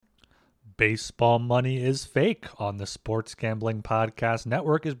Baseball Money is Fake on the Sports Gambling Podcast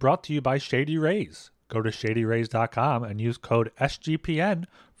Network is brought to you by Shady Rays. Go to shadyrays.com and use code SGPN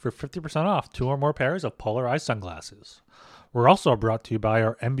for 50% off 2 or more pairs of polarized sunglasses. We're also brought to you by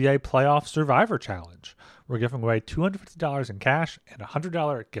our NBA Playoff Survivor Challenge. We're giving away $250 in cash and a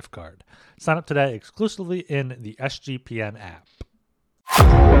 $100 gift card. Sign up today exclusively in the SGPN app.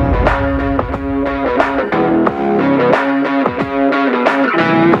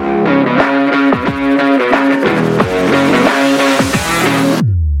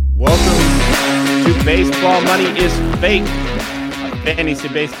 Welcome to Baseball Money is Fake, a fantasy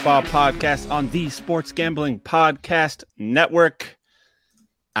baseball podcast on the Sports Gambling Podcast Network.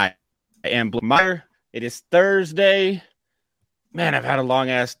 I am Blue Meyer. It is Thursday. Man, I've had a long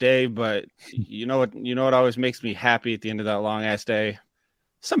ass day, but you know what always makes me happy at the end of that long ass day?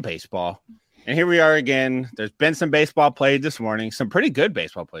 Some baseball. And here we are again. There's been some baseball played this morning. Some pretty good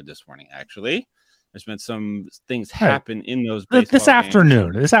baseball played this morning, actually. There's been some things happen in those baseball This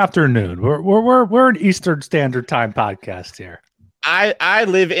games. This afternoon. We're an Eastern Standard Time podcast here. I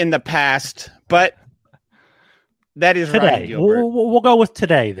live in the past, but that is Today. Ryan Gilbert. We'll go with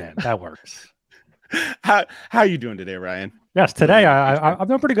today then. That works. How are you doing today, Ryan? Yes, today I'm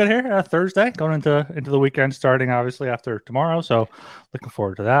doing pretty good here. Thursday, going into the weekend, starting obviously after tomorrow. So looking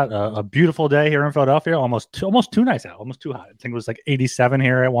forward to that. A beautiful day here in Philadelphia. Almost too nice out. Almost too hot. I think it was like 87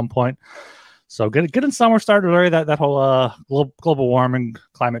 here at one point. So getting summer started already. That whole global warming,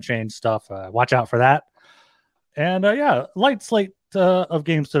 climate change stuff. Watch out for that. And light slate of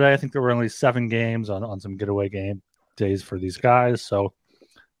games today. I think there were only 7 games on some getaway game days for these guys. So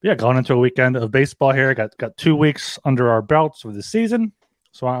yeah, going into a weekend of baseball here. Got 2 weeks under our belts for the season.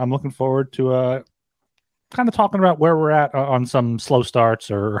 So I'm looking forward to kind of talking about where we're at on some slow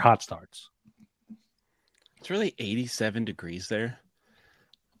starts or hot starts. It's really 87 degrees there.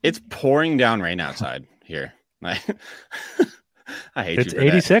 It's pouring down rain outside here. I hate it's you for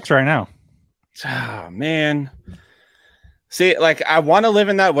 86 that. right now. Oh, man. See, like, I want to live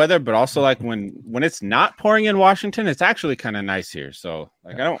in that weather, but also, like, when it's not pouring in Washington, it's actually kind of nice here. So,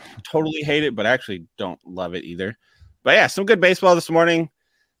 like, I don't totally hate it, but I actually don't love it either. But, yeah, some good baseball this morning.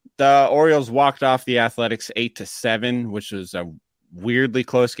 The Orioles walked off the Athletics 8-7, which was a weirdly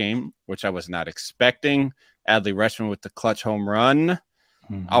close game, which I was not expecting. Adley Rutschman with the clutch home run.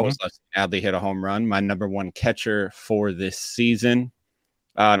 I always love Adley hit a home run, my number 1 catcher for this season.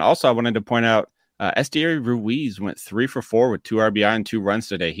 And also, I wanted to point out, Esteury Ruiz went 3 for 4 with 2 RBI and 2 runs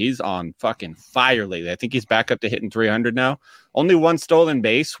today. He's on fucking fire lately. I think he's back up to hitting 300 now. Only 1 stolen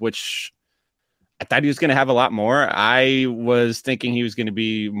base, which I thought he was going to have a lot more. I was thinking he was going to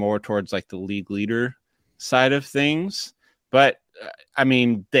be more towards like the league leader side of things. But I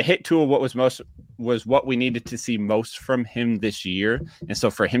mean, the hit tool, was what we needed to see most from him this year. And so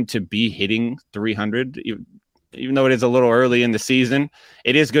for him to be hitting 300, even though it is a little early in the season,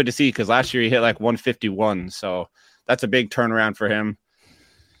 it is good to see because last year he hit like 151. So that's a big turnaround for him.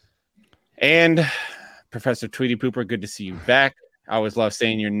 And Professor Tweety Pooper, good to see you back. I always love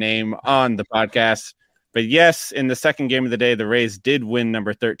saying your name on the podcast. But yes, in the second game of the day, the Rays did win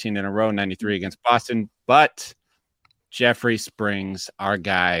number 13 in a row, 93 against Boston. But Jeffrey Springs, our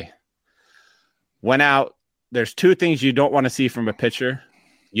guy, went out. There's 2 things you don't want to see from a pitcher.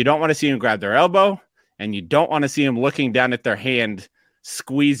 You don't want to see him grab their elbow, and you don't want to see him looking down at their hand,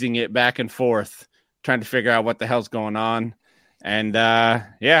 squeezing it back and forth, trying to figure out what the hell's going on. And,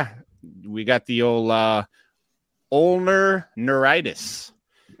 we got the old ulnar neuritis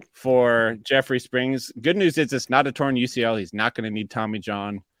for Jeffrey Springs. Good news is it's not a torn UCL. He's not going to need Tommy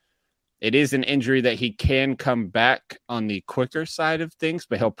John. It is an injury that he can come back on the quicker side of things,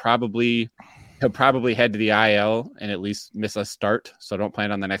 but he'll probably head to the IL and at least miss a start. So don't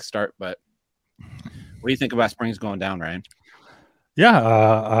plan on the next start. But what do you think about Springs going down, Ryan? Yeah,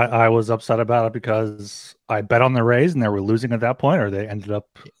 I was upset about it because I bet on the Rays and they were losing at that point, or they ended up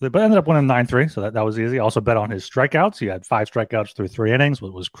winning 9-3. So that was easy. Also bet on his strikeouts. He had 5 strikeouts through 3 innings,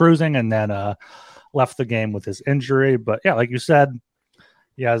 was cruising, and then left the game with his injury. But yeah, like you said,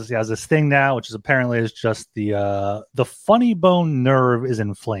 he has this thing now, which is apparently is just the funny bone nerve is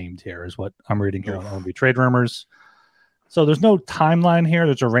inflamed here, is what I'm reading here on MLB Trade Rumors. So there's no timeline here.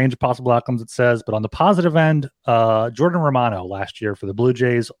 There's a range of possible outcomes, it says. But on the positive end, Jordan Romano last year for the Blue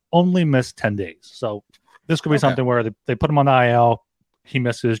Jays only missed 10 days. So this could be something where they put him on the IL. He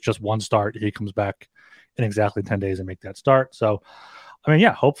misses just 1 start. He comes back in exactly 10 days and make that start. So, I mean,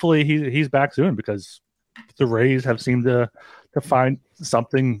 yeah, hopefully he's back soon because the Rays have seemed to find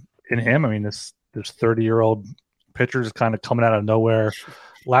something in him. I mean, this 30-year-old pitcher is kind of coming out of nowhere.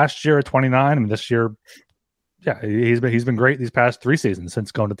 Last year at 29, I mean, this year Yeah, he's been great these past 3 seasons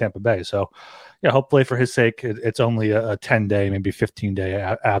since going to Tampa Bay. So, yeah, hopefully for his sake, it's only a 10-day, maybe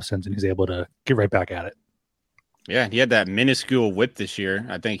 15-day absence, and he's able to get right back at it. Yeah, he had that minuscule whip this year.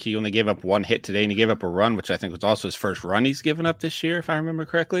 I think he only gave up 1 hit today, and he gave up a run, which I think was also his first run he's given up this year, if I remember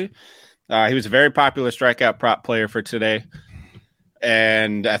correctly. He was a very popular strikeout prop player for today,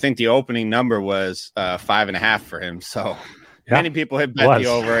 and I think the opening number was 5.5 for him. So many people had bet the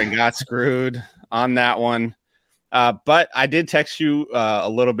over and got screwed on that one. But I did text you a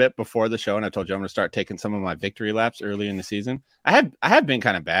little bit before the show, and I told you I'm going to start taking some of my victory laps early in the season. I have been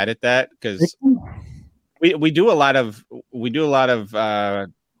kind of bad at that because we do a lot of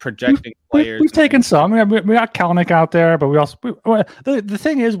projecting players. We've taken some. I mean, we got Kalnick out there, but we also the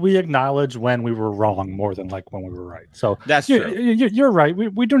thing is we acknowledge when we were wrong more than like when we were right. So that's true. You're right.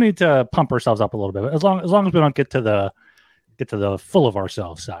 We do need to pump ourselves up a little bit, as long as we don't get to the full of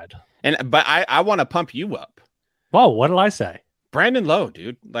ourselves side. But I want to pump you up. Whoa, what did I say? Brandon Lowe,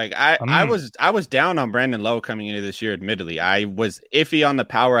 dude. Like I was down on Brandon Lowe coming into this year. Admittedly, I was iffy on the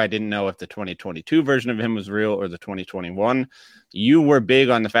power. I didn't know if the 2022 version of him was real or the 2021. You were big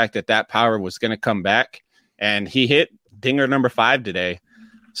on the fact that power was going to come back, and he hit dinger number 5 today.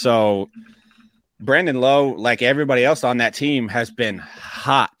 So Brandon Lowe, like everybody else on that team, has been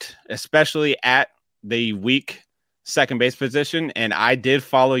hot, especially at the weak second base position. And I did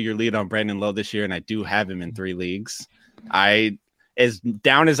follow your lead on Brandon Lowe this year, and I do have him in 3 leagues. As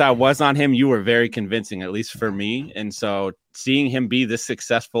down as I was on him, you were very convincing, at least for me. And so seeing him be this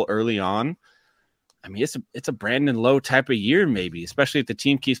successful early on, I mean, it's a Brandon Lowe type of year, maybe, especially if the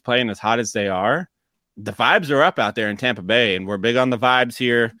team keeps playing as hot as they are. The vibes are up out there in Tampa Bay, and we're big on the vibes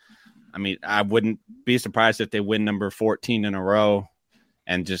here. I mean, I wouldn't be surprised if they win number 14 in a row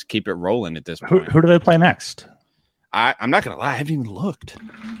and just keep it rolling at this point. Who do they play next? I'm not going to lie. I haven't even looked.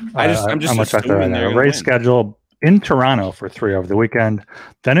 I'm just assuming they're Rays schedule in Toronto for 3 over the weekend,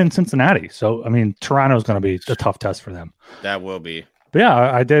 then in Cincinnati. So, I mean, Toronto is going to be a tough test for them. That will be. But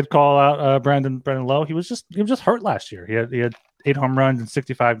yeah, I did call out Brandon Lowe. He was just hurt last year. He had 8 home runs in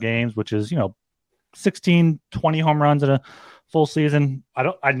 65 games, which is 16, 20 home runs in a full season.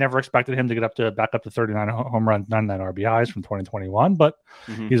 I never expected him to get back up to 39 home runs, 99 RBIs from 2021, but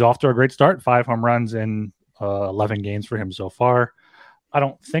he's off to a great start. 5 home runs in 11 games for him so far. I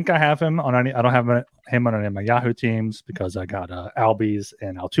don't think I have him on any. I don't have him on any of my Yahoo teams because I got Albies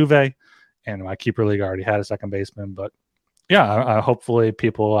and Altuve, and my keeper league already had a second baseman. But yeah, hopefully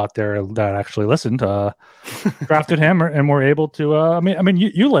people out there that actually listened drafted him and were able to. I mean,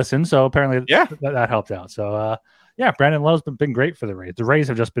 you listened, so apparently that helped out. So yeah, Brandon Lowe's been great for the Rays. The Rays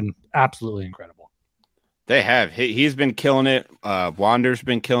have just been absolutely incredible. They have. He's been killing it. Wander's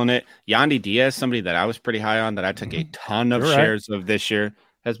been killing it. Yandy Diaz, somebody that I was pretty high on that I took a ton of shares of this year,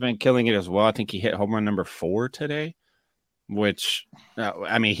 has been killing it as well. I think he hit home run number 4 today, which,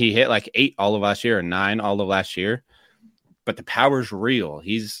 I mean, he hit like 8 all of last year and 9 all of last year. But the power's real.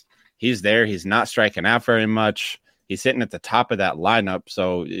 He's there. He's not striking out very much. He's sitting at the top of that lineup.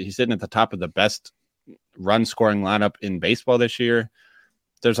 So he's sitting at the top of the best run scoring lineup in baseball this year.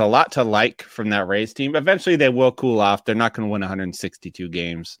 There's a lot to like from that Rays team. Eventually, they will cool off. They're not going to win 162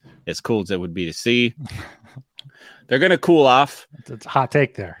 games, as cool as it would be to see. They're going to cool off. It's a hot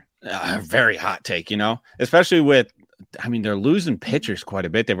take there. Very hot take, especially with, I mean, they're losing pitchers quite a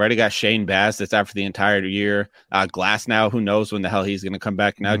bit. They've already got Shane Baz that's out for the entire year. Glass now, who knows when the hell he's going to come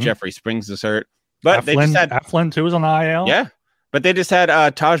back now. Jeffrey Springs is hurt. But they just had Eflin, too, was on the IL. Yeah, but they just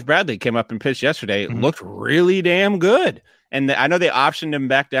had Taj Bradley came up and pitched yesterday. Looked really damn good. And I know they optioned him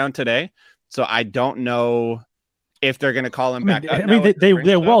back down today, so I don't know if they're going to call him back. I mean,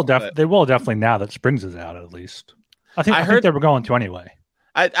 they will definitely now that Springs is out at least. I think they were going to anyway.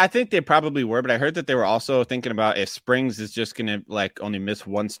 I think they probably were, but I heard that they were also thinking about if Springs is just going to like only miss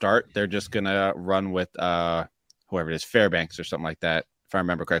 1 start, they're just going to run with whoever it is, Fairbanks or something like that. If I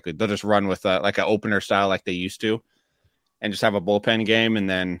remember correctly, they'll just run with like an opener style like they used to, and just have a bullpen game, and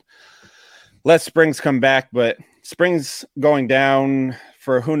then let Springs come back. But Springs going down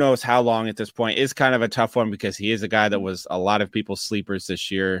for who knows how long at this point is kind of a tough one because he is a guy that was a lot of people's sleepers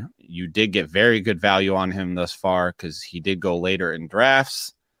this year. You did get very good value on him thus far because he did go later in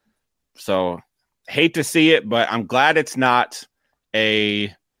drafts. So hate to see it, but I'm glad it's not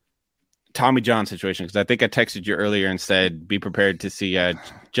a Tommy John situation because I think I texted you earlier and said be prepared to see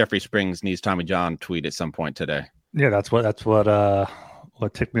Jeffrey Springs needs Tommy John tweet at some point today. Yeah, that's what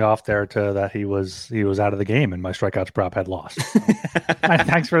what ticked me off there to that he was out of the game and my strikeouts prop had lost. So,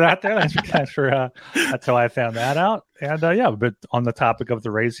 thanks for that. There, thanks for that's how I found that out. And but on the topic of the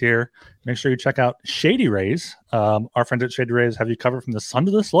Rays here, make sure you check out Shady Rays. Our friends at Shady Rays have you covered from the sun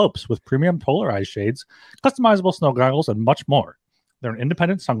to the slopes with premium polarized shades, customizable snow goggles, and much more. They're an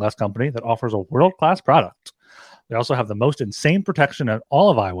independent sunglass company that offers a world-class product. They also have the most insane protection in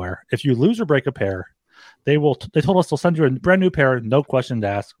all of eyewear. If you lose or break a pair, they told us they'll send you a brand new pair, no questions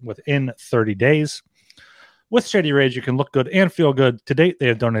asked, within 30 days. With Shady Rays, you can look good and feel good. To date, they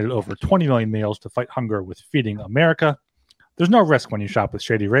have donated over 20 million meals to fight hunger with Feeding America. There's no risk when you shop with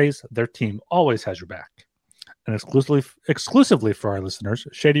Shady Rays. Their team always has your back. And exclusively for our listeners,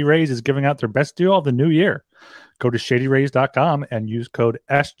 Shady Rays is giving out their best deal of the new year. Go to shadyrays.com and use code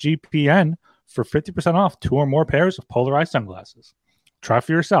SGPN for 50% off 2 or more pairs of polarized sunglasses. Try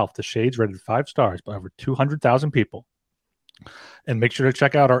for yourself the shades rated 5 stars by over 200,000 people. And make sure to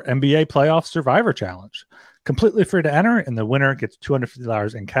check out our NBA Playoff Survivor Challenge. Completely free to enter, and the winner gets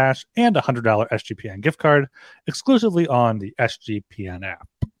 $250 in cash and a $100 SGPN gift card exclusively on the SGPN app.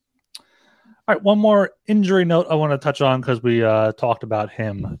 All right, one more injury note I want to touch on because we talked about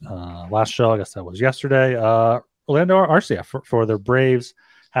him last show. I guess that was yesterday. Orlando Arcia for the Braves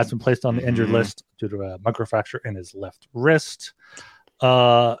has been placed on the injured list due to a microfracture in his left wrist.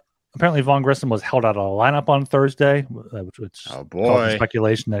 Apparently, Vaughn Grissom was held out of the lineup on Thursday, which caused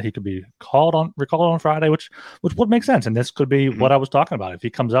speculation that he could be recalled on Friday, which would make sense. And this could be what I was talking about. If he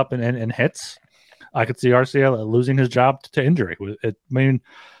comes up and hits, I could see Arcia losing his job to injury.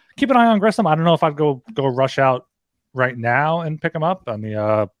 Keep an eye on Grissom. I don't know if I'd go rush out right now and pick him up. I mean,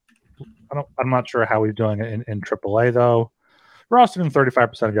 I'm not sure how he's doing it in AAA though. We're also in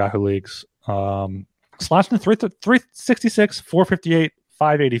 35% of Yahoo leagues. Slashing 366, 458,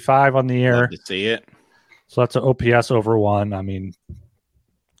 585 on the year. Love to see it. So that's an OPS over 1. I mean,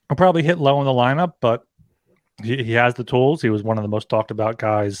 I'll probably hit low in the lineup, but he has the tools. He was one of the most talked about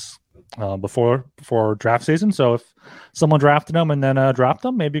guys before draft season. So if someone drafted him and then dropped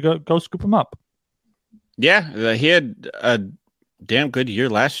him, maybe go scoop him up. Yeah, he had a damn good year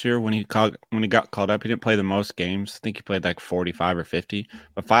last year when he got called up. He didn't play the most games. I think he played like 45 or 50,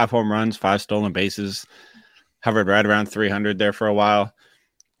 but 5 home runs, 5 stolen bases, hovered right around 300 there for a while.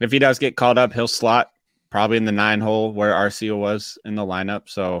 If he does get called up, he'll slot probably in the 9 hole where Arcia was in the lineup.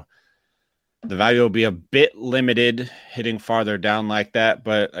 So the value will be a bit limited hitting farther down like that.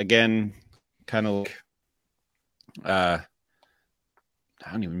 But again, kind of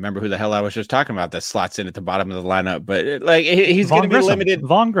I don't even remember who the hell I was just talking about that slots in at the bottom of the lineup. But he's going to be limited.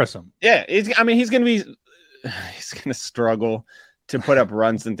 Vaughn Grissom. Yeah, he's going to struggle to put up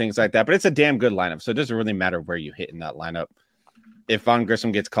runs and things like that. But it's a damn good lineup, so it doesn't really matter where you hit in that lineup. If Vaughn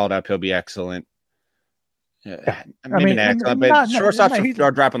Grissom gets called up, he'll be excellent. Maybe excellent, but shortstops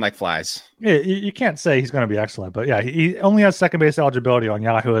are dropping like flies. Yeah, you can't say he's going to be excellent, but yeah, he only has second base eligibility on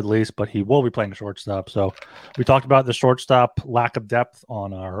Yahoo at least, but he will be playing shortstop. So we talked about the shortstop lack of depth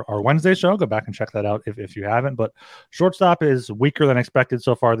on our Wednesday show. Go back and check that out if you haven't. But shortstop is weaker than expected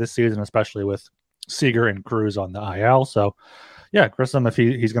so far this season, especially with Seager and Cruz on the IL. So yeah, Grissom, if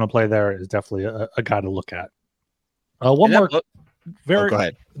he's going to play there, is definitely a guy to look at. Go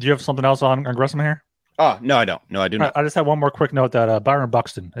ahead. Do you have something else on Grissom here? Oh, no, I don't. No, I do not. I just have one more quick note that Byron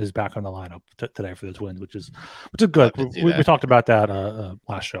Buxton is back on the lineup today for the Twins, which is good. We talked about that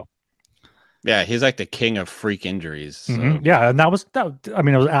last show. Yeah, he's like the king of freak injuries. So. Mm-hmm. Yeah, and it was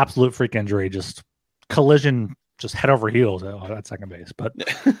an absolute freak injury, just collision, just head over heels at second base. But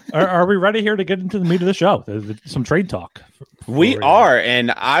are we ready here to get into the meat of the show? Some trade talk. We are, and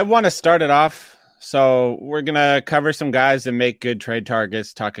I want to start it off. So we're going to cover some guys that make good trade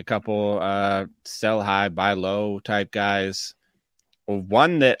targets, talk a couple sell high, buy low type guys.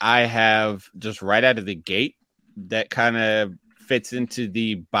 One that I have just right out of the gate that kind of fits into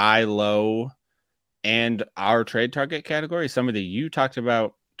the buy low and our trade target category. Somebody you talked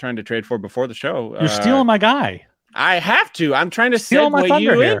about trying to trade for before the show. You're stealing my guy. I have to. I'm trying to segue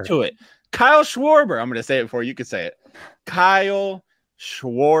you into it. Kyle Schwarber. I'm going to say it before you can say it. Kyle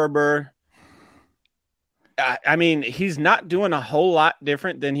Schwarber. I mean, he's not doing a whole lot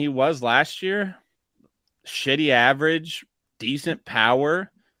different than he was last year. Shitty average, decent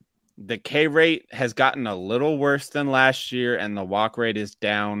power. The K rate has gotten a little worse than last year, and the walk rate is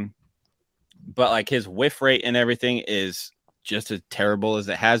down. But like his whiff rate and everything is just as terrible as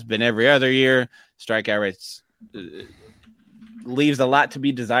it has been every other year. Strikeout rates leaves a lot to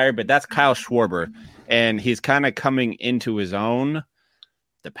be desired, but that's Kyle Schwarber, and he's kind of coming into his own.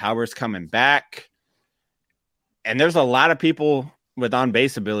 The power's coming back. And there's a lot of people with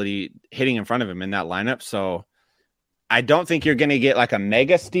on-base ability hitting in front of him in that lineup. So I don't think you're going to get like a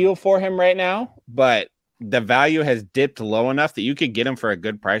mega steal for him right now, but the value has dipped low enough that you could get him for a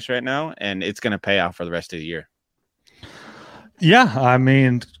good price right now, and it's going to pay off for the rest of the year. Yeah, I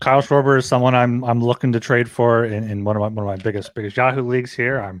mean, Kyle Schwarber is someone I'm looking to trade for in one of my biggest Yahoo leagues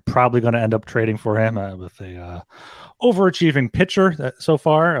here. I'm probably going to end up trading for him with a overachieving pitcher so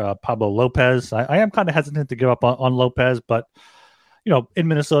far, Pablo Lopez. I am kind of hesitant to give up on Lopez, but in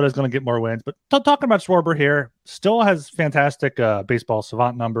Minnesota is going to get more wins. But talking about Schwarber here, still has fantastic baseball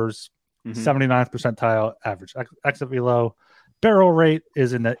savant numbers, 79th percentile average exit velo. Barrel rate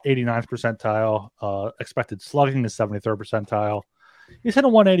is in the 89th percentile. Expected slugging is 73rd percentile. He's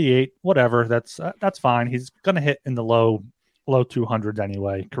hitting 188, whatever. That's fine. He's going to hit in the low 200s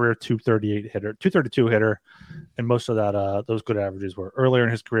anyway. Career 232 hitter, and most of that those good averages were earlier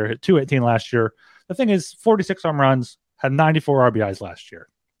in his career. Hit 218 last year. The thing is, 46 home runs, had 94 RBIs last year.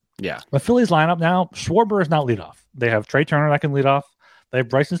 Yeah. The Phillies lineup now, Schwarber is not lead off. They have Trey Turner that can lead off. They have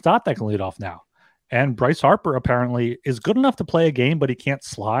Bryson Stott that can lead off now. And Bryce Harper apparently is good enough to play a game, but he can't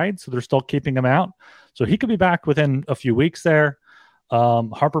slide, so they're still keeping him out. So he could be back within a few weeks there.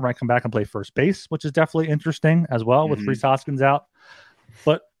 Harper might come back and play first base, which is definitely interesting as well with Rhys Hoskins out.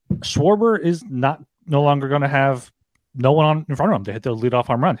 But Schwarber is no longer going to have no one in front of him to hit the leadoff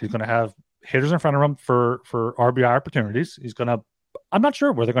home run. He's going to have hitters in front of him for RBI opportunities. I'm not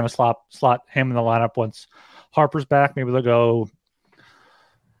sure where they're going to slot him in the lineup once Harper's back. Maybe they'll go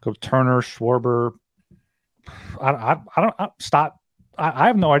Turner, Schwarber. I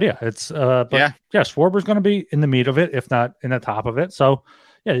have no idea. Schwarber's going to be in the meat of it, if not in the top of it. So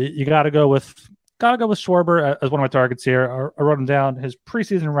yeah, you got to go with Schwarber as one of my targets here. I wrote him down. His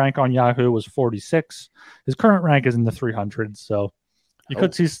preseason rank on Yahoo was 46. His current rank is in the 300s. So you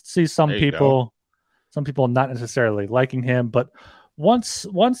could see some people not necessarily liking him, but once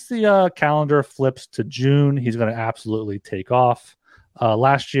the calendar flips to June, he's going to absolutely take off.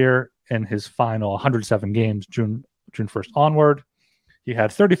 Last year, in his final 107 games, June 1st onward, he had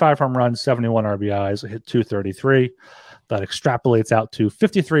 35 home runs, 71 RBIs, hit 233. That extrapolates out to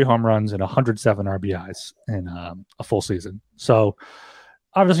 53 home runs and 107 RBIs in a full season. So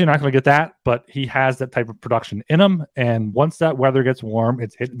obviously you're not going to get that, but he has that type of production in him. And once that weather gets warm,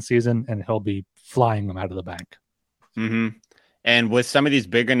 it's hitting season, and he'll be flying them out of the bank. Mm-hmm. And with some of these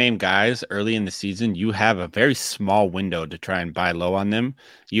bigger name guys early in the season, you have a very small window to try and buy low on them.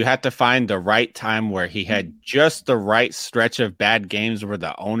 You have to find the right time where he had just the right stretch of bad games where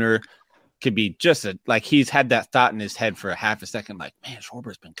the owner could be just like he's had that thought in his head for a half a second, like, man,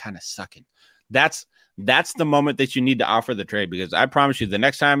 Schwarber's been kind of sucking. That's the moment that you need to offer the trade, because I promise you, the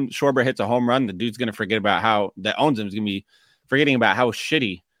next time Schwarber hits a home run, the dude's going to forget about how that owns him is going to be forgetting about how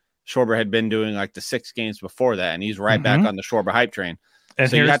shitty Schwarber had been doing like the 6 games before that, and he's right back on the Schwarber hype train. And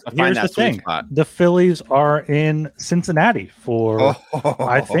so you have to find that sweet spot. The Phillies are in Cincinnati for,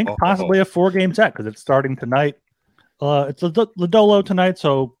 I think, possibly a 4-game set, because it's starting tonight. It's Lodolo tonight,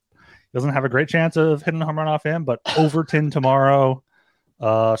 so he doesn't have a great chance of hitting a home run off him, but Overton tomorrow.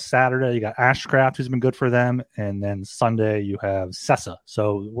 Saturday, you got Ashcraft, who's been good for them, and then Sunday you have Sessa.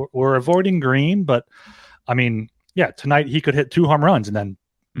 So we're avoiding Green, but I mean, yeah, tonight he could hit 2 home runs, and then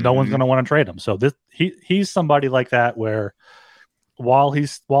no one's going to want to trade him. So he's somebody like that where while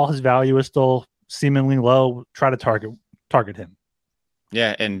his value is still seemingly low, try to target him.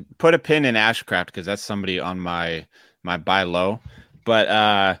 Yeah, and put a pin in Ashcraft, because that's somebody on my buy low. But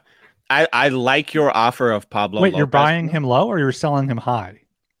I like your offer of Pablo. Wait, Lopez. You're buying him low or you're selling him high?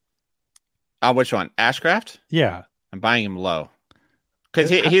 Which one? Ashcraft? Yeah, I'm buying him low because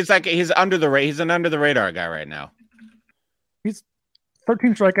he's under the radar. He's an under the radar guy right now. He's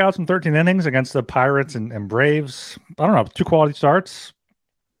 13 strikeouts in 13 innings against the Pirates and Braves. I don't know, 2 quality starts.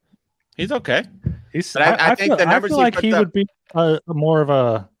 He's okay. I think the numbers he would be more of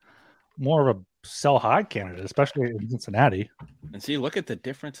a sell high candidate, especially in Cincinnati. And see, look at the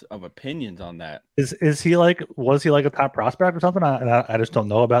difference of opinions on that. Was he like a top prospect or something? I just don't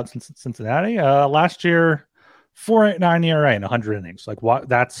know about Cincinnati. Last year, 4.89 ERA in 100 innings. Like what?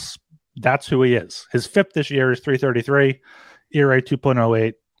 That's who he is. His FIP this year is 3.33. ERA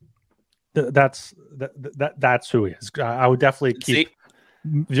 2.08. That's who he is. I would definitely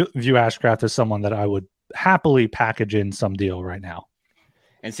view Ashcraft as someone that I would happily package in some deal right now.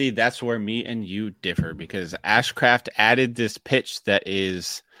 And see, that's where me and you differ, because Ashcraft added this pitch that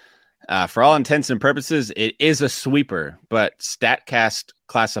is, for all intents and purposes, it is a sweeper, but StatCast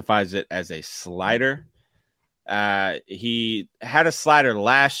classifies it as a slider. He had a slider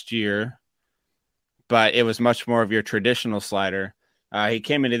last year, but it was much more of your traditional slider. He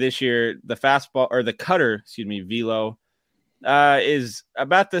came into this year, the fastball or the cutter, velo, is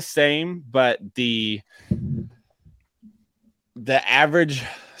about the same, but the The average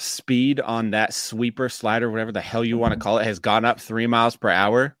speed on that sweeper, slider, whatever the hell you want to call it, has gone up 3 miles per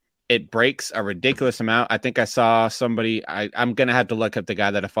hour. It breaks a ridiculous amount. I think I saw somebody. I'm gonna have to look up the guy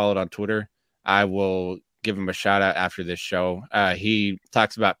that I followed on Twitter. I will give him a shout out after this show. He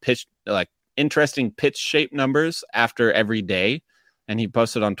talks about pitch, like interesting pitch shape numbers after every day, and he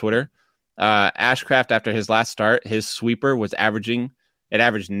posted on Twitter. Ashcraft, after his last start, his sweeper was averaged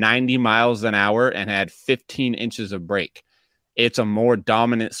 90 miles an hour and had 15 inches of break. It's a more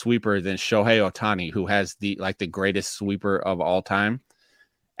dominant sweeper than Shohei Ohtani, who has the greatest sweeper of all time.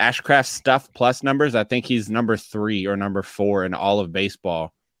 Ashcraft's stuff plus numbers, I think he's number 3 or number 4 in all of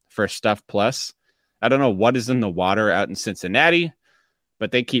baseball for stuff plus. I don't know what is in the water out in Cincinnati,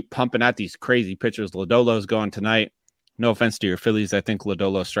 but they keep pumping out these crazy pitchers. Lodolo's going tonight. No offense to your Phillies. I think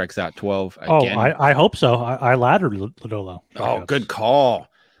Lodolo strikes out 12 again. I hope so. I laddered Lodolo. Oh, good call.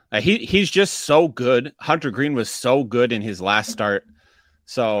 He's just so good. Hunter Green was so good in his last start.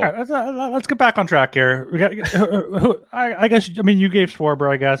 So let's get back on track here. We got. I guess. I mean, you gave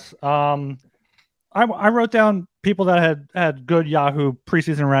Schwarber. I guess. I wrote down people that had good Yahoo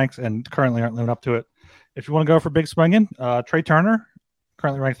preseason ranks and currently aren't living up to it. If you want to go for big swinging, Trey Turner,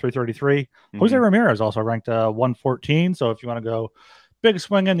 currently ranked 333. Mm-hmm. Jose Ramirez also ranked 114. So if you want to go big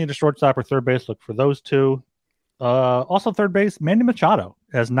swinging, need a shortstop or third base, look for those two. Also third base, Manny Machado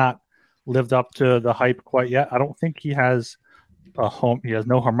has not lived up to the hype quite yet. I don't think he has he has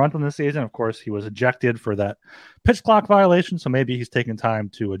no home runs in this season. Of course, he was ejected for that pitch clock violation, so maybe he's taking time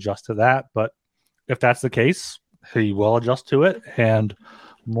to adjust to that. But if that's the case, he will adjust to it, and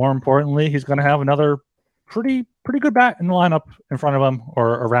more importantly, he's going to have another pretty good bat in the lineup in front of him,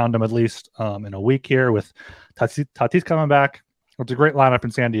 or around him at least, in a week here with Tatis coming back. It's a great lineup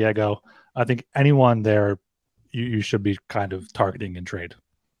in San Diego. I think anyone there you should be kind of targeting in trade.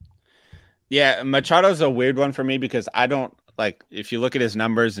 Yeah, Machado's a weird one for me because I don't like, if you look at his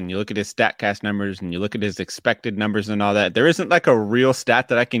numbers and you look at his StatCast numbers and you look at his expected numbers and all that, there isn't like a real stat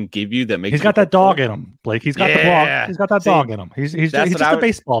that I can give you that makes. He's got that dog in him, Blake. He's got the dog. He's got that dog in him. He's just a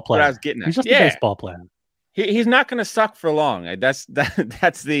baseball player. What I was getting at. He's just a baseball player. He's not going to suck for long. That's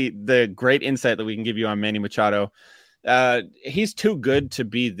the great insight that we can give you on Manny Machado. He's too good to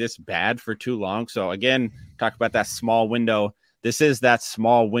be this bad for too long. So again, talk about that small window. This is that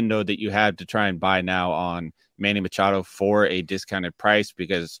small window that you have to try and buy now on Manny Machado for a discounted price,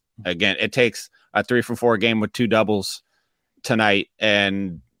 because again, it takes a 3-for-4 game with 2 doubles tonight,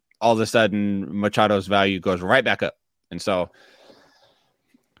 and all of a sudden Machado's value goes right back up. And so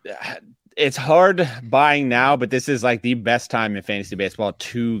it's hard buying now, but this is like the best time in fantasy baseball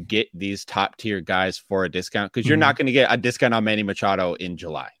to get these top tier guys for a discount, because you're not going to get a discount on Manny Machado in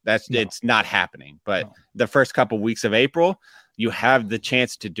July. It's not happening. But the first couple weeks of April, you have the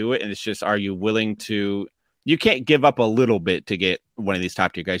chance to do it. And it's just, are you willing to? You can't give up a little bit to get one of these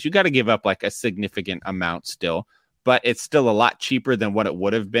top tier guys. You got to give up like a significant amount still, but it's still a lot cheaper than what it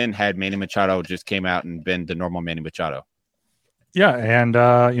would have been had Manny Machado just came out and been the normal Manny Machado. Yeah, and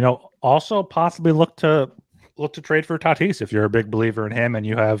also possibly look to trade for Tatis if you're a big believer in him and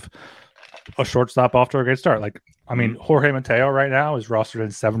you have a shortstop off to a great start. Like, I mean, Jorge Mateo right now is rostered in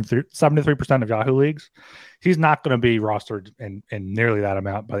 73% of Yahoo leagues. He's not going to be rostered in nearly that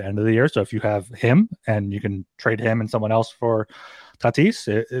amount by the end of the year. So if you have him and you can trade him and someone else for Tatis,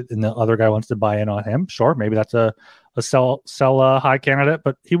 and the other guy wants to buy in on him, sure, maybe that's a sell high candidate.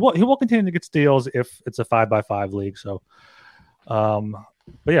 But he will continue to get steals if it's a 5x5 league. So.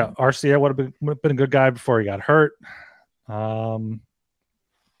 But yeah, Arcia would have been a good guy before he got hurt.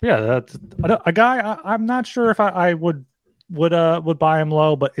 Yeah, that's a guy. I'm not sure if I would buy him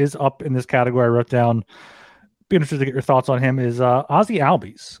low, but is up in this category. I wrote down. Be interested to get your thoughts on him. Is Ozzy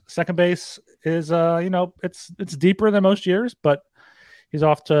Albies, second base is it's deeper than most years, but he's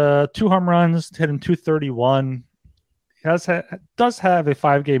off to 2 home runs, hitting 231. He does have a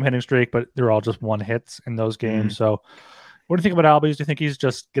 5-game hitting streak, but they're all just 1 hits in those games. So. What do you think about Albies? Do you think he's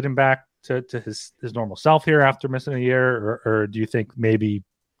just getting back to his normal self here after missing a year, or do you think maybe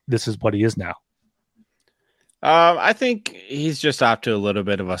this is what he is now? I think he's just off to a little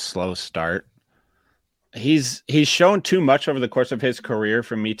bit of a slow start. He's shown too much over the course of his career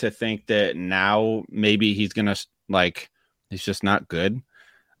for me to think that now maybe he's gonna he's just not good.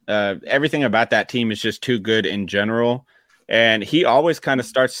 Everything about that team is just too good in general, and he always kind of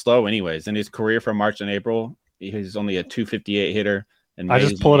starts slow anyways. In his career from March and April, he's only a 258 hitter. And I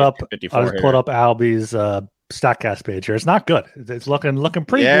just pulled up Albie's StatCast page here. It's not good. It's looking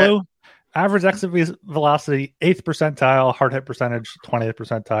pretty blue. Average exit velocity, 8th percentile. Hard hit percentage, 20th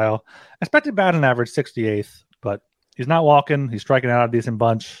percentile. Expected batting average, 68th. But he's not walking. He's striking out a decent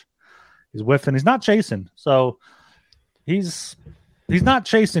bunch. He's whiffing. He's not chasing. So he's not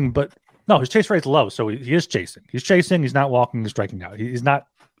chasing, but no, his chase rate's low, so he is chasing. He's chasing. He's not walking. He's striking out. He's not.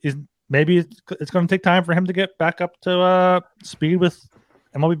 He's maybe it's going to take time for him to get back up to speed with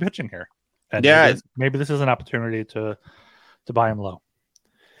MLB pitching here. And maybe this is an opportunity to buy him low.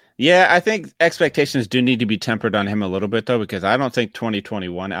 Yeah, I think expectations do need to be tempered on him a little bit, though, because I don't think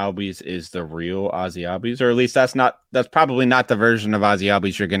 2021 Albies is the real Ozzy Albies, or at least that's probably not the version of Ozzy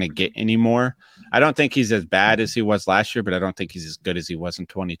Albies you're going to get anymore. I don't think he's as bad as he was last year, but I don't think he's as good as he was in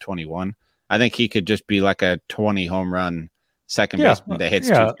 2021. I think he could just be like a 20 home run second baseman that hits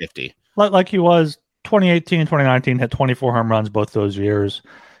 250. Like he was 2018, 2019, hit 24 home runs both those years,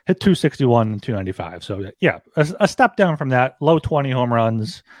 hit 261 and 295. So, yeah, a step down from that, low 20 home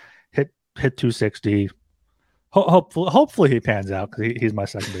runs, hit 260. Hopefully he pans out because he's my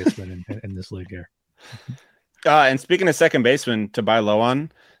second baseman in this league here. And speaking of second baseman to buy low on,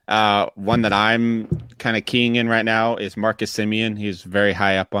 one that I'm kind of keying in right now is Marcus Semien. He's very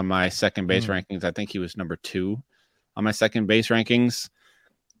high up on my second base rankings. I think he was number 2 on my second base rankings.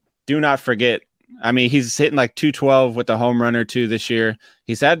 Do not forget, I mean, he's hitting like 212 with a home run or 2 this year.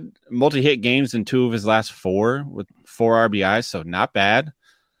 He's had multi-hit games in 2 of his last 4 with 4 RBIs, so not bad.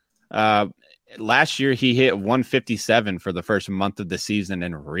 Last year he hit 157 for the first month of the season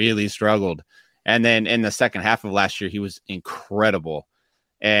and really struggled. And then in the second half of last year, he was incredible.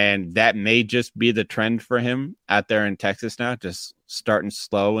 And that may just be the trend for him out there in Texas now, just starting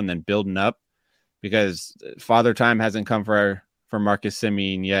slow and then building up, because father time hasn't come for Marcus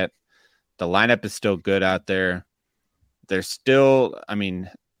Semien yet. The lineup is still good out there. There's still, I mean,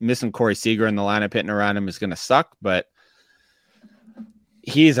 missing Corey Seager in the lineup hitting around him is going to suck, but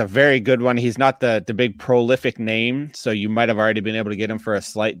he's a very good one. He's not the big prolific name, so you might have already been able to get him for a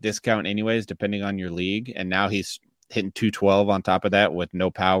slight discount anyways, depending on your league. And now he's hitting 212 on top of that with no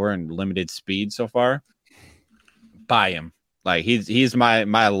power and limited speed so far. Buy him. Like he's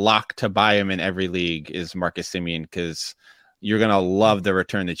my lock to buy him in every league is Marcus Semien, because you're going to love the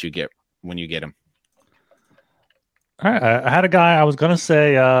return that you get when you get him. All right, I had a guy I was going to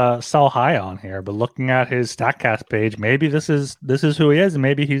say sell high on here, but looking at his StatCast page, maybe this is who he is, and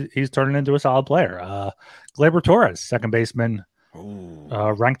maybe he's turning into a solid player. Gleyber Torres, second baseman,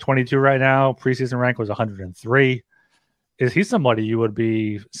 ranked 22 right now. Preseason rank was 103. Is he somebody you would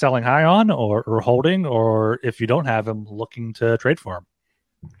be selling high on or holding, or if you don't have him, looking to trade for him?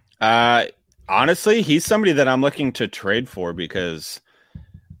 Honestly, he's somebody that I'm looking to trade for because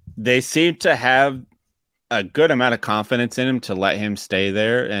they seem to have a good amount of confidence in him to let him stay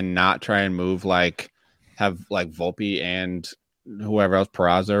there and not try and move have Volpe and whoever else,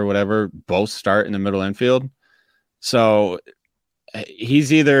 Peraza or whatever, both start in the middle infield. So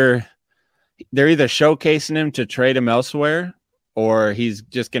they're either showcasing him to trade him elsewhere, or he's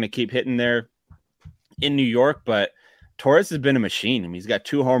just going to keep hitting there in New York. But Torres has been a machine. I mean, he's got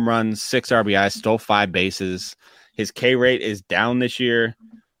 2 home runs, 6 RBIs, stole 5 bases. His K rate is down this year.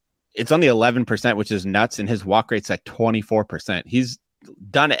 It's only 11%, which is nuts. And his walk rate's like 24%. He's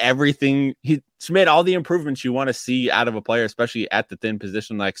done everything. He's made all the improvements you want to see out of a player, especially at the thin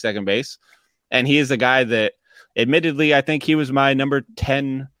position like second base. And he is a guy that, admittedly, I think he was my number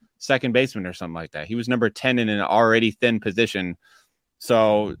 10 second baseman or something like that. He was number 10 in an already thin position.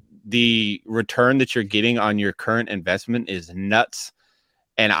 So the return that you're getting on your current investment is nuts.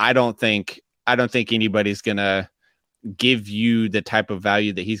 And I don't think anybody's going to give you the type of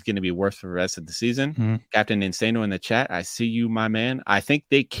value that he's going to be worth for the rest of the season. Mm-hmm. Captain Insano in the chat, I see you, my man. I think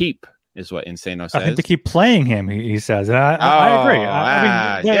they keep, is what Insano says. I think they keep playing him, he says. And I agree.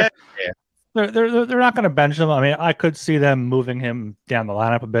 I mean, they're not going to bench him. I mean, I could see them moving him down the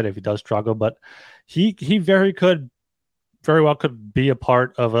lineup a bit if he does struggle, but he very well could be a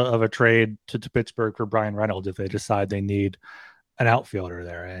part of a trade to Pittsburgh for Brian Reynolds if they decide they need an outfielder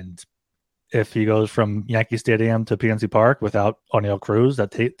there. And if he goes from Yankee Stadium to PNC Park without O'Neill Cruz,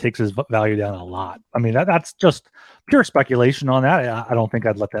 that takes his value down a lot. I mean, that's just pure speculation on that. I don't think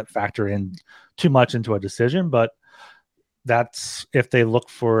I'd let that factor in too much into a decision, but that's if they look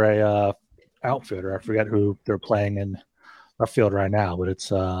for a outfielder. I forget who they're playing in left field right now, but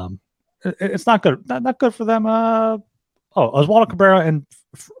it's not good. Not good for them. Oswaldo Cabrera and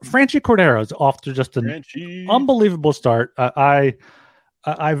Franchy Cordero is off to just an unbelievable start.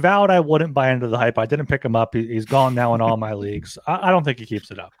 I vowed I wouldn't buy into the hype. I didn't pick him up. He's gone now in all my leagues. I don't think he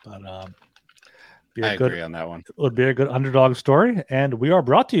keeps it up. But I agree on that one. It would be a good underdog story. And we are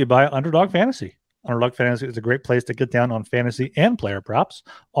brought to you by Underdog Fantasy. Underdog Fantasy is a great place to get down on fantasy and player props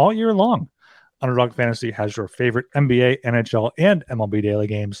all year long. Underdog Fantasy has your favorite NBA, NHL, and MLB daily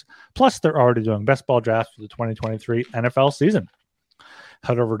games. Plus, they're already doing best ball drafts for the 2023 NFL season.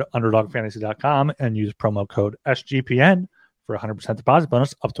 Head over to underdogfantasy.com and use promo code SGPN for 100% deposit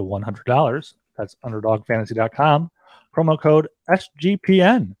bonus up to $100. That's underdogfantasy.com, promo code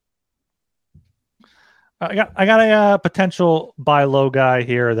SGPN. I got a potential buy low guy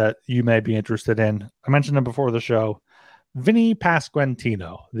here that you may be interested in. I mentioned him before the show. Vinny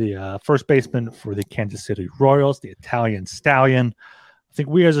Pasquantino, the first baseman for the Kansas City Royals, the Italian stallion. I think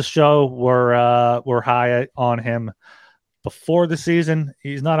we as a show were high on him before the season.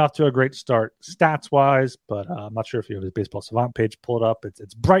 He's not off to a great start stats wise, but I'm not sure if you have his Baseball Savant page pulled up.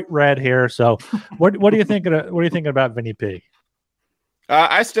 It's bright red here. So what do you think? What are you thinking about Vinny P?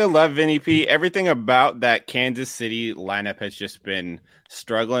 I still love Vinny P. Everything about that Kansas City lineup has just been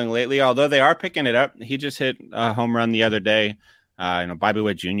struggling lately, although they are picking it up. He just hit a home run the other day. Bobby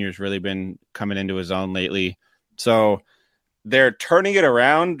Witt Jr. has really been coming into his own lately. So they're turning it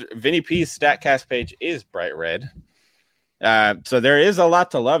around. Vinny P's StatCast page is bright red. So there is a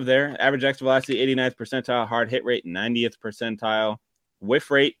lot to love there. Average exit velocity, 89th percentile. Hard hit rate, 90th percentile.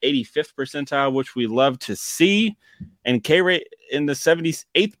 Whiff rate, 85th percentile, which we love to see. And K rate in the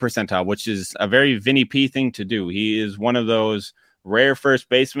 78th percentile, which is a very Vinny P thing to do. He is one of those rare first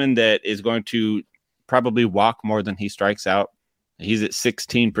basemen that is going to probably walk more than he strikes out. He's at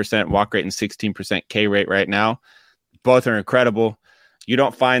 16% walk rate and 16% K rate right now. Both are incredible. You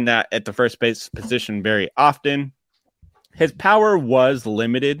don't find that at the first base position very often. His power was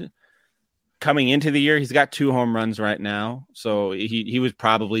limited coming into the year. He's got 2 home runs right now. So he was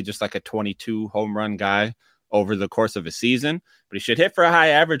probably just like a 22 home run guy over the course of a season, but he should hit for a high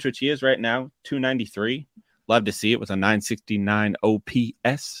average, which he is right now, 293. Love to see it with a 969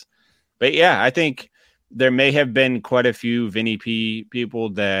 OPS. But yeah, I think there may have been quite a few Vinny P people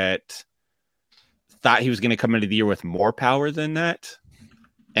that thought he was going to come into the year with more power than that.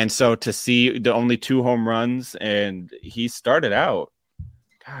 And so to see the only 2 home runs, and he started out,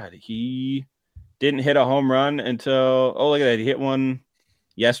 God, he didn't hit a home run until, look at that. He hit one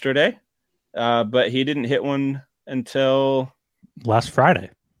yesterday, but he didn't hit one until last Friday.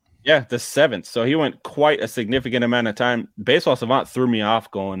 Yeah, the 7th. So he went quite a significant amount of time. Baseball Savant threw me off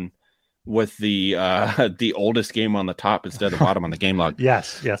going with the oldest game on the top instead of the bottom on the game log.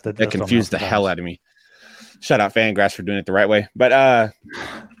 Yes. That confused the hell out of me. Shout out Fangraphs for doing it the right way. But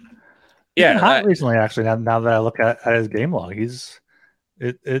yeah, recently actually. Now that I look at his game log,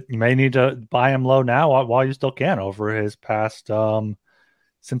 you may need to buy him low now while you still can. Over his past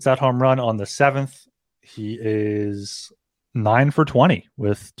since that home run on the 7th, he is 9 for 20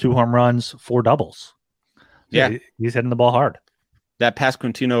 with 2 home runs, 4 doubles. Yeah, he's hitting the ball hard. That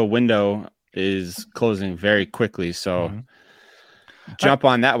Pasquantino window is closing very quickly, so jump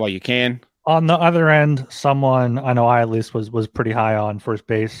on that while you can. On the other end, someone I know I at least was pretty high on first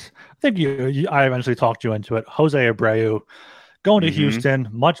base. I think I eventually talked you into it. Jose Abreu going to Houston,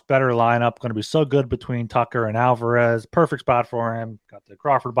 much better lineup. Going to be so good between Tucker and Alvarez. Perfect spot for him. Got the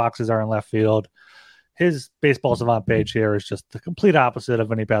Crawford boxes are in left field. His Baseball Savant page here is just the complete opposite of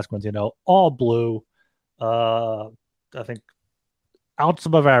Vinny Pasquantino. All blue. I think outs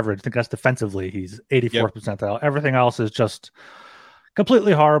above average. I think that's defensively. He's 84th percentile. Everything else is just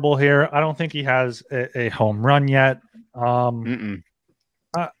completely horrible here. I don't think he has a home run yet.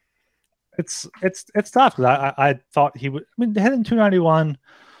 It's tough because I thought he would. I mean, hitting 291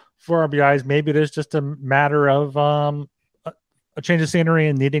 for RBIs. Maybe it is just a matter of a change of scenery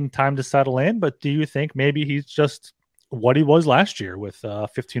and needing time to settle in. But do you think maybe he's just what he was last year with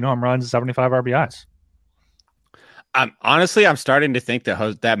 15 home runs, 75 RBIs? Honestly, I'm starting to think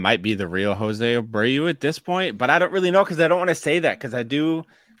that that might be the real Jose Abreu at this point, but I don't really know because I don't want to say that because I do,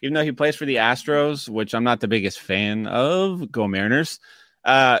 even though he plays for the Astros, which I'm not the biggest fan of. Go Mariners.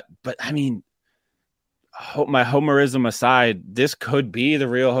 But I mean, my homerism aside, this could be the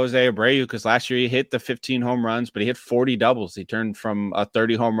real Jose Abreu because last year he hit the 15 home runs, but he hit 40 doubles. He turned from a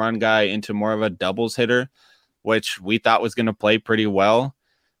 30 home run guy into more of a doubles hitter, which we thought was going to play pretty well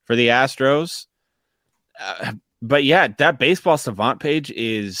for the Astros. But yeah, that Baseball Savant page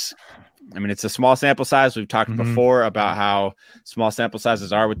is, I mean, it's a small sample size. We've talked before about how small sample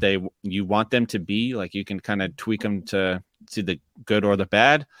sizes are what you want them to be. Like you can kind of tweak them to see the good or the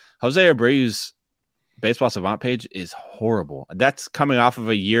bad. Jose Abreu's Baseball Savant page is horrible. That's coming off of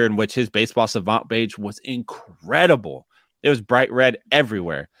a year in which his Baseball Savant page was incredible. It was bright red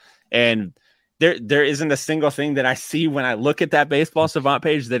everywhere. And there isn't a single thing that I see when I look at that Baseball Savant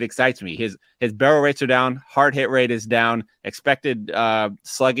page that excites me. His barrel rates are down, hard hit rate is down, expected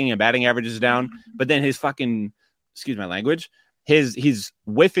slugging and batting average is down, but then his fucking, excuse my language, he's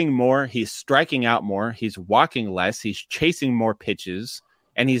whiffing more, he's striking out more, he's walking less, he's chasing more pitches,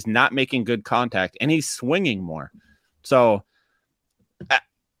 and he's not making good contact, and he's swinging more. So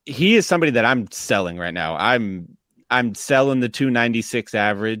he is somebody that I'm selling right now. I'm selling the 296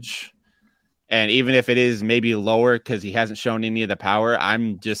 average. And even if it is maybe lower because he hasn't shown any of the power,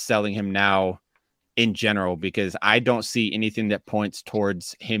 I'm just selling him now in general because I don't see anything that points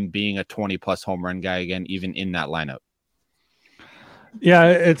towards him being a 20-plus home run guy again, even in that lineup. Yeah,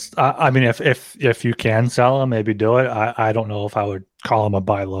 it's. I mean, if you can sell him, maybe do it. I don't know if I would call him a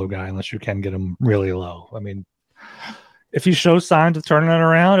buy low guy unless you can get him really low. I mean, if he shows signs of turning it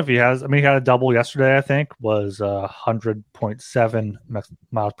around, if he has, I mean, he had a double yesterday. I think was 100.7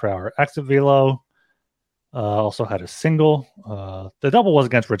 miles per hour exit velo. Also had a single. The double was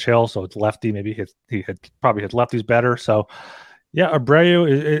against Rich Hill, so it's lefty. Maybe he had probably hit lefties better. So yeah,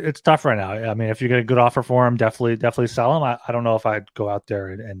 Abreu, it's tough right now. I mean, if you get a good offer for him, definitely sell him. I don't know if I'd go out there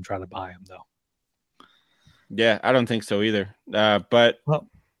and try to buy him though. Yeah, I don't think so either. But well,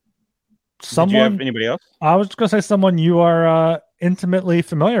 did you have anybody else? I was just gonna say someone you are intimately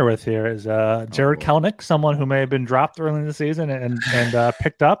familiar with here is Jared Kelenic, someone who may have been dropped early in the season and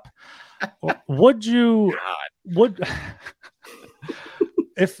picked up. Would you look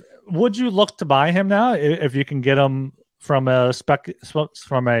to buy him now if you can get him from a skeptical, that's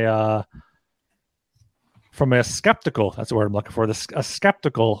the word I'm looking for, a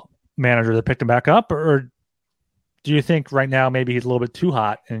skeptical manager that picked him back up, or do you think right now maybe he's a little bit too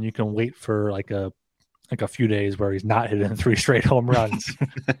hot and you can wait for like a few days where he's not hitting 3 straight home runs?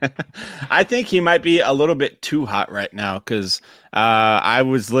 I think he might be a little bit too hot right now because I've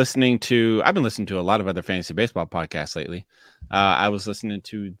been listening to a lot of other fantasy baseball podcasts lately. I was listening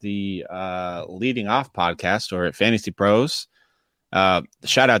to the Leading Off podcast or at Fantasy Pros.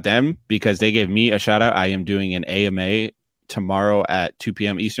 Shout out them because they gave me a shout out. I am doing an AMA tomorrow at 2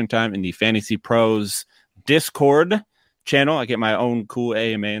 p.m. Eastern time in the Fantasy Pros Discord channel. I get my own cool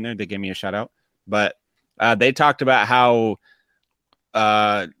AMA in there. They gave me a shout out, but they talked about how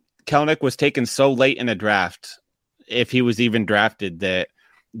Kelenic was taken so late in a draft, if he was even drafted, that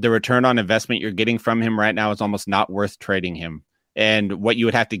the return on investment you're getting from him right now is almost not worth trading him. And what you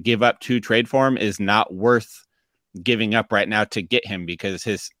would have to give up to trade for him is not worth giving up right now to get him because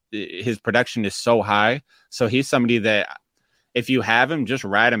his production is so high. So he's somebody that if you have him, just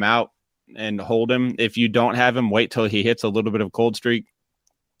ride him out and hold him. If you don't have him, wait till he hits a little bit of a cold streak.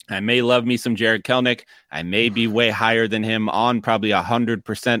 I may love me some Jared Kelenic. I may be way higher than him on probably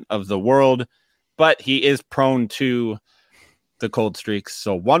 100% of the world, but he is prone to the cold streaks.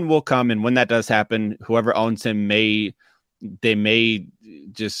 So one will come, and when that does happen, whoever owns him may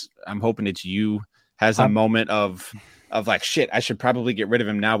just, I'm hoping it's you, has a moment of like, shit, I should probably get rid of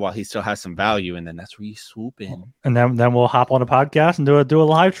him now while he still has some value, and then that's where you swoop in. And then we'll hop on a podcast and do a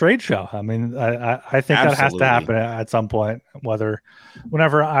live trade show. I mean, I think that has to happen at some point,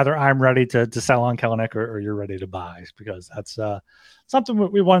 whenever either I'm ready to sell on Kelenic or you're ready to buy, because that's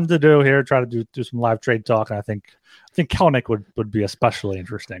something we wanted to do here, try to do some live trade talk, and I think Kelenic would be especially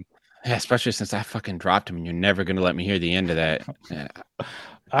interesting. Yeah, especially since I fucking dropped him and you're never going to let me hear the end of that. Yeah.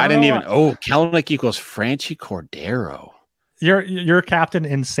 I didn't even. Kelenic equals Franchy Cordero. You're Captain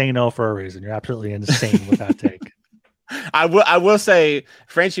Insano for a reason. You're absolutely insane with that take. I will say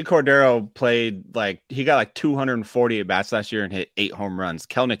Franchy Cordero played he got like 240 at bats last year and hit 8 home runs.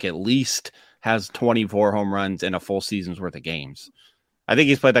 Kelenic at least has 24 home runs in a full season's worth of games. I think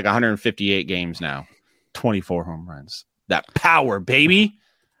he's played like 158 games now. 24 home runs. That power, baby.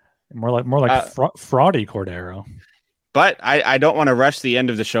 More like fraudy Cordero. But I don't want to rush the end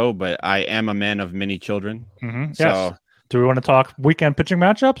of the show, but I am a man of many children. Mm-hmm. So, yes. Do we want to talk weekend pitching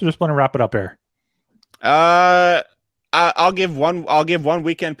matchups or just want to wrap it up here? I'll give one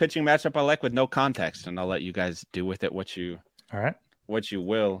weekend pitching matchup I like with no context, and I'll let you guys do with it what you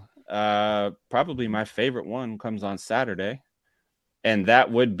will. Probably my favorite one comes on Saturday, and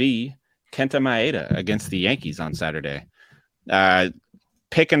that would be Kenta Maeda against the Yankees on Saturday.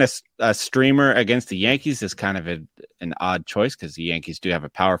 Picking a streamer against the Yankees is kind of an odd choice because the Yankees do have a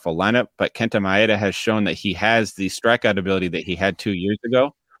powerful lineup, but Kenta Maeda has shown that he has the strikeout ability that he had 2 years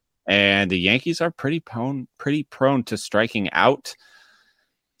ago, and the Yankees are pretty prone to striking out.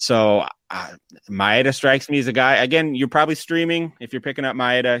 So Maeda strikes me as a guy. Again, you're probably streaming if you're picking up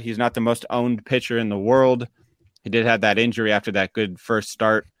Maeda. He's not the most owned pitcher in the world. He did have that injury after that good first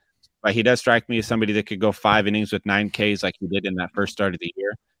start. But he does strike me as somebody that could go 5 innings with 9 Ks like he did in that first start of the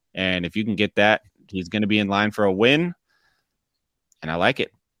year. And if you can get that, he's going to be in line for a win. And I like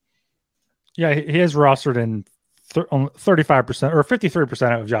it. Yeah, he is rostered in 35% or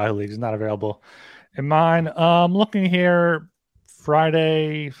 53% of Yahoo leagues. Is not available in mine. Looking here,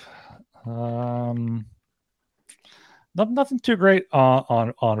 Friday. Nothing too great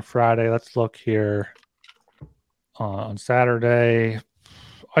on Friday. Let's look here on Saturday.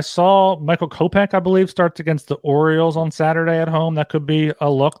 I saw Michael Kopech, I believe, starts against the Orioles on Saturday at home. That could be a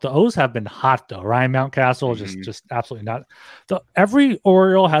look. The O's have been hot though. Ryan Mountcastle just absolutely not. Every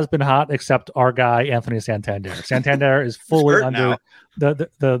Oriole has been hot except our guy Anthony Santander. Santander is fully under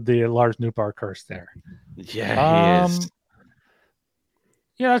the Lars Nootbaar curse there. Yeah, he is.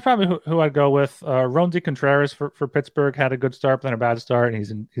 Yeah, that's probably who I'd go with. Roansy Contreras for Pittsburgh had a good start, but then a bad start,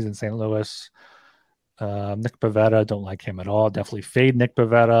 and he's in St. Louis. Nick Pivetta, don't like him at all. Definitely fade Nick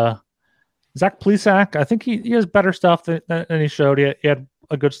Pivetta. Zach Plesac, I think he has better stuff than he showed. He had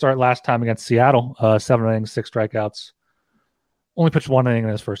a good start last time against Seattle. 7 innings, 6 strikeouts. Only pitched 1 inning in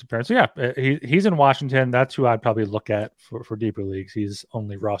his first appearance. So yeah, he's in Washington. That's who I'd probably look at for deeper leagues. He's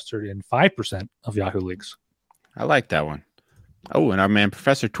only rostered in 5% of Yahoo leagues. I like that one. Oh, and our man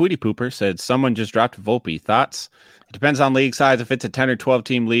Professor Tweety Pooper said someone just dropped Volpe. Thoughts? It depends on league size. If it's a 10 or 12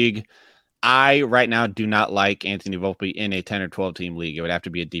 team league, I right now do not like Anthony Volpe in a 10 or 12 team league. It would have to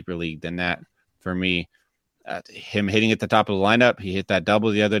be a deeper league than that for me. Him hitting at the top of the lineup, he hit that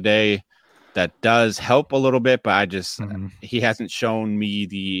double the other day. That does help a little bit, but I just he hasn't shown me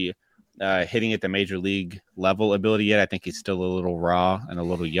the hitting at the major league level ability yet. I think he's still a little raw and a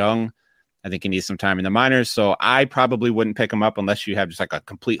little young. I think he needs some time in the minors, so I probably wouldn't pick him up unless you have just like a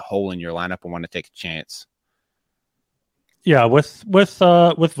complete hole in your lineup and want to take a chance. Yeah, with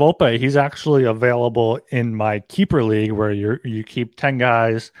Volpe, he's actually available in my keeper league where you keep 10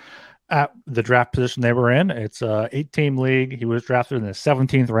 guys at the draft position they were in. It's a 8-team league. He was drafted in the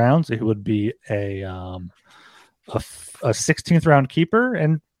 17th round, so he would be a 16th round keeper,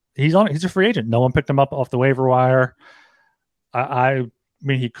 and he's a free agent. No one picked him up off the waiver wire. I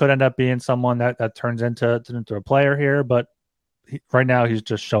mean, he could end up being someone that turns into a player here, but right now he's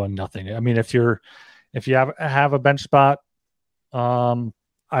just showing nothing. I mean, if you have a bench spot,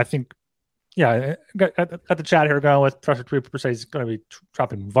 I think, yeah, got the chat here going with Professor Tweet per se. He's going to be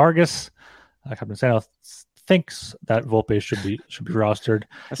dropping Vargas. Captain Sano thinks that Volpe should be rostered.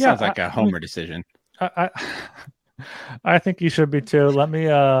 That sounds like a homer decision. I think he should be too. Let me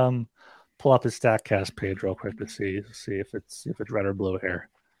pull up his StatCast page real quick to see if it's red or blue here.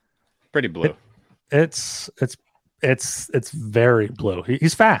 Pretty blue. It's very blue.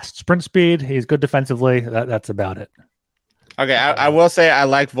 He's fast, sprint speed. He's good defensively. That's about it. Okay, I will say I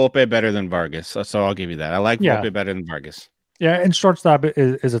like Volpe better than Vargas, so I'll give you that. I like Volpe better than Vargas. Yeah, and shortstop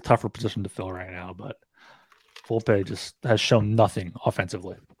is a tougher position to fill right now, but Volpe just has shown nothing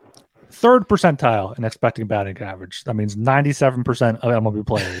offensively. 3rd percentile in expecting batting average. That means 97% of MLB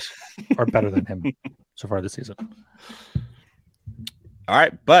players are better than him so far this season. All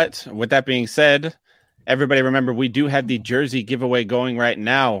right, but with that being said, everybody remember we do have the jersey giveaway going right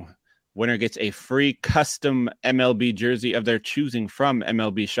now. Winner gets a free custom MLB jersey of their choosing from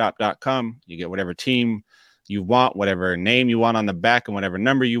MLBshop.com. You get whatever team you want, whatever name you want on the back, and whatever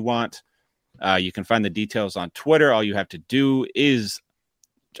number you want. You can find the details on Twitter. All you have to do is,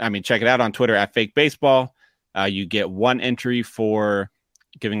 check it out on Twitter at Fake Baseball. You get 1 entry for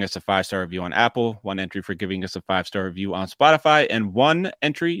giving us a 5-star review on Apple, 1 entry for giving us a 5-star review on Spotify, and 1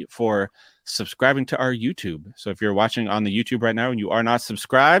 entry for subscribing to our YouTube. So if you're watching on the YouTube right now and you are not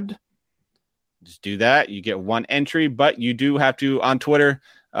subscribed, just do that. You get 1 entry, but you do have to, on Twitter,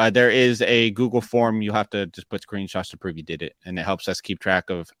 there is a Google form. You have to just put screenshots to prove you did it, and it helps us keep track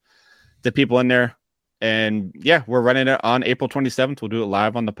of the people in there. And yeah, we're running it on April 27th. We'll do it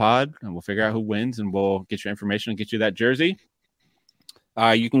live on the pod, and we'll figure out who wins, and we'll get your information and get you that jersey.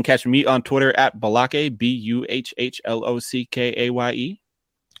 You can catch me on Twitter at Buhlockay, BUHHLOCKAYE.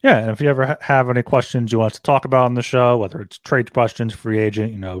 Yeah, and if you ever have any questions you want to talk about on the show, whether it's trade questions, free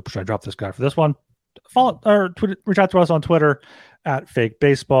agent, should I drop this guy for this one? Follow or reach out to us on Twitter at Fake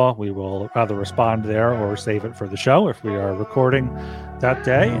Baseball. We will either respond there or save it for the show if we are recording that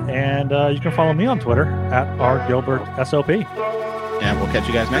day. And you can follow me on Twitter at RGilbertSOP. And we'll catch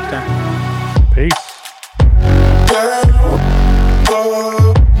you guys next time. Peace.